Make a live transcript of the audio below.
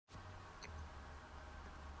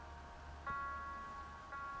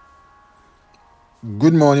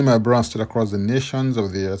Good morning, my brothers still across the nations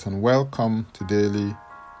of the earth, and welcome to Daily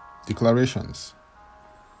Declarations.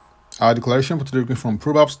 Our declaration for today is from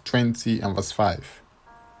Proverbs 20 and verse 5.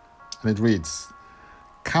 And it reads,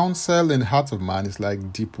 "Counsel in the heart of man is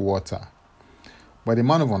like deep water, but the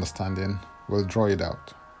man of understanding will draw it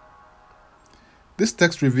out." This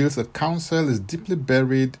text reveals that counsel is deeply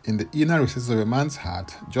buried in the inner recesses of a man's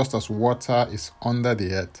heart, just as water is under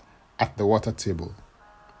the earth at the water table.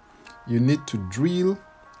 You need to drill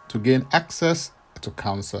to gain access to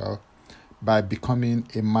counsel by becoming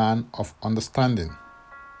a man of understanding.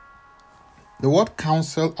 The word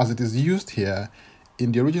counsel, as it is used here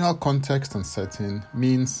in the original context and setting,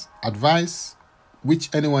 means advice which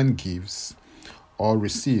anyone gives or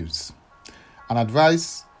receives, and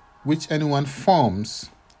advice which anyone forms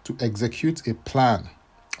to execute a plan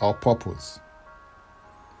or purpose.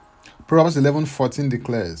 Proverbs 11:14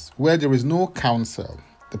 declares, "Where there is no counsel,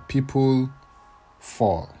 the people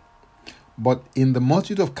fall. But in the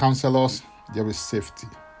multitude of counselors, there is safety."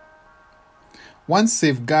 One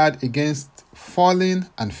safeguard against falling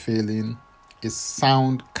and failing is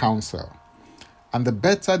sound counsel. And the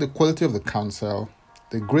better the quality of the counsel,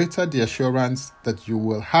 the greater the assurance that you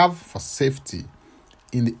will have for safety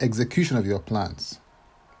in the execution of your plans.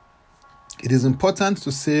 It is important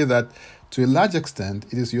to say that to a large extent,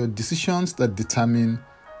 it is your decisions that determine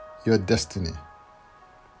your destiny.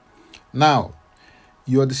 Now,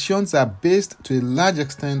 your decisions are based to a large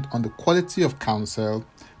extent on the quality of counsel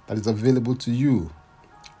that is available to you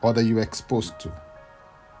or that you are exposed to.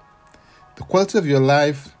 The quality of your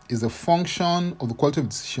life is a function of the quality of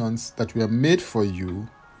decisions that were made for you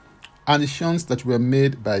and decisions that were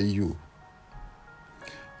made by you.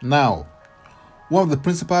 Now, one of the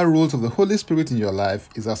principal roles of the Holy Spirit in your life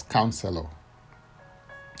is as counselor.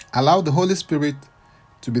 Allow the Holy Spirit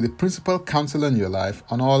to be the principal counselor in your life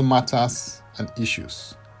on all matters and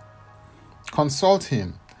issues. Consult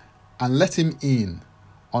him and let him in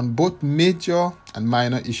on both major and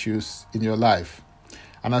minor issues in your life.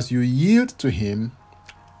 And as you yield to him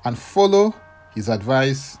and follow his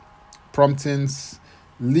advice, promptings,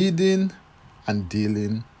 leading, and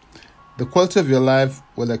dealing, the quality of your life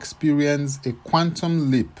will experience a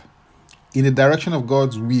quantum leap in the direction of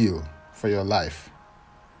God's will for your life.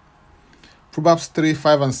 Proverbs 3,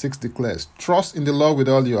 5, and 6 declares, "Trust in the Lord with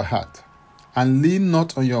all your heart, and lean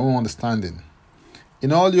not on your own understanding.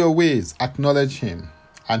 In all your ways acknowledge him,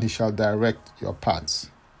 and he shall direct your paths."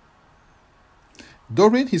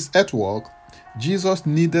 During his earth walk, Jesus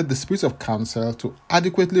needed the spirit of counsel to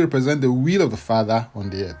adequately represent the will of the Father on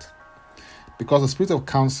the earth, because the spirit of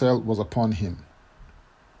counsel was upon him.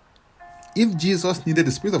 If Jesus needed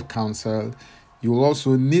the spirit of counsel, you will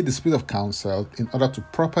also need the spirit of counsel in order to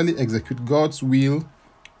properly execute God's will,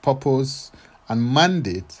 purpose, and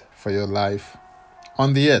mandate for your life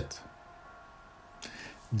on the earth.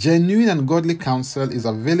 Genuine and godly counsel is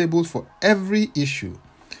available for every issue,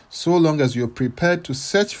 so long as you are prepared to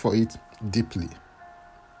search for it deeply.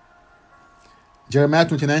 Jeremiah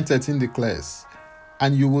 29:13 declares,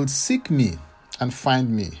 "And you will seek me and find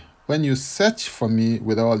me when you search for me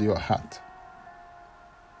with all your heart."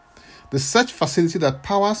 The search facility that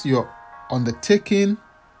powers your undertaking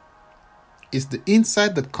is the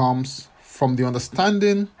insight that comes from the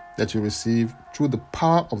understanding that you receive through the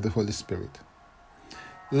power of the Holy Spirit.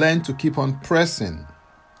 Learn to keep on pressing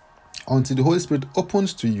until the Holy Spirit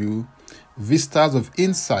opens to you vistas of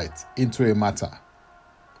insight into a matter.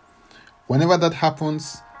 Whenever that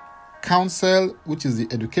happens, counsel, which is the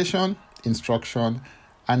education, instruction,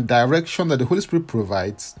 and direction that the Holy Spirit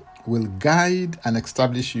provides, will guide and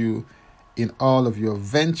establish you in all of your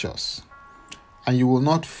ventures, and you will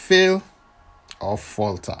not fail or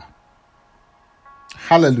falter.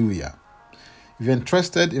 Hallelujah. If you're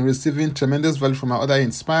interested in receiving tremendous value from our other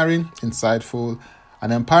inspiring, insightful,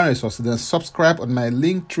 and empowering resources, then subscribe on my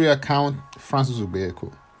Linktree account, Francis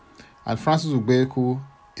Ubeku. And Francis Ubeku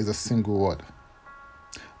is a single word.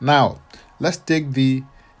 Now, let's take the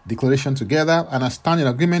declaration together, and I stand in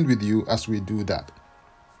agreement with you as we do that.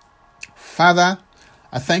 Father,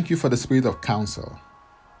 I thank you for the spirit of counsel.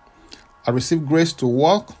 I receive grace to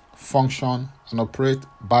walk, function, and operate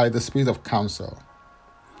by the spirit of counsel.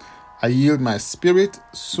 I yield my spirit,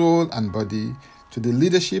 soul, and body to the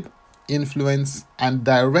leadership, influence, and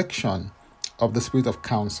direction of the spirit of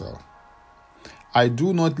counsel. I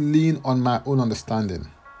do not lean on my own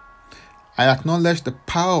understanding. I acknowledge the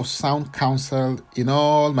power of sound counsel in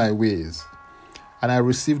all my ways, and I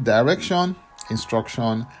receive direction,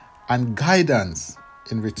 instruction, and guidance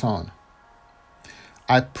in return.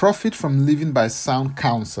 I profit from living by sound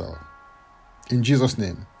counsel. In Jesus'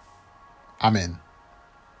 name, amen.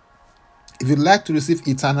 If you'd like to receive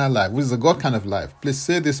eternal life, which is a God kind of life, please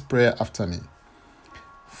say this prayer after me.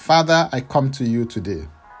 Father, I come to you today.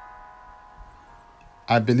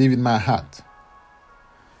 I believe in my heart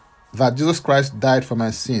that Jesus Christ died for my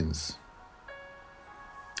sins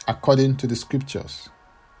according to the scriptures.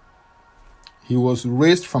 He was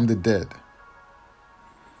raised from the dead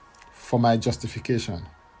for my justification.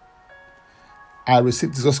 I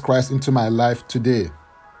receive Jesus Christ into my life today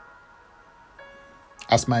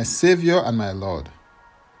as my Savior and my Lord.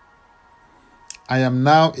 I am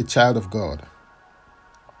now a child of God.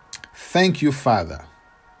 Thank you, Father.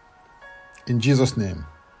 In Jesus' name,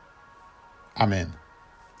 amen.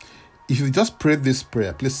 If you just prayed this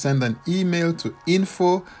prayer, please send an email to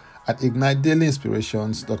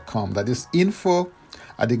info@ignitedailyinspirations.com. That is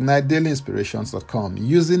info@ignitedailyinspirations.com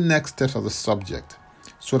using next steps as a subject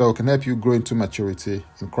so that we can help you grow into maturity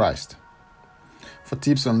in Christ. For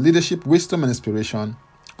tips on leadership, wisdom, and inspiration,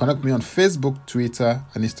 connect me on Facebook, Twitter,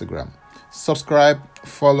 and Instagram. Subscribe,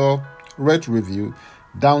 follow, rate, review,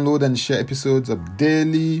 download, and share episodes of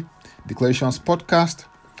Daily Declarations Podcast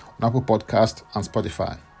on Apple Podcast and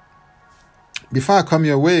Spotify. Before I come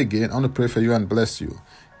your way again, I want to pray for you and bless you.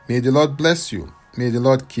 May the Lord bless you. May the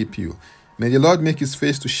Lord keep you. May the Lord make his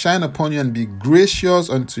face to shine upon you and be gracious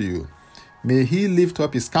unto you. May he lift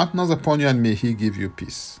up his countenance upon you and may he give you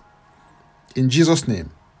peace. In Jesus'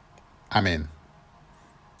 name, amen.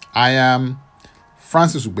 I am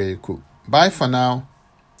Francis Ubeyeku. Bye for now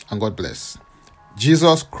and God bless.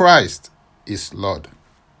 Jesus Christ is Lord.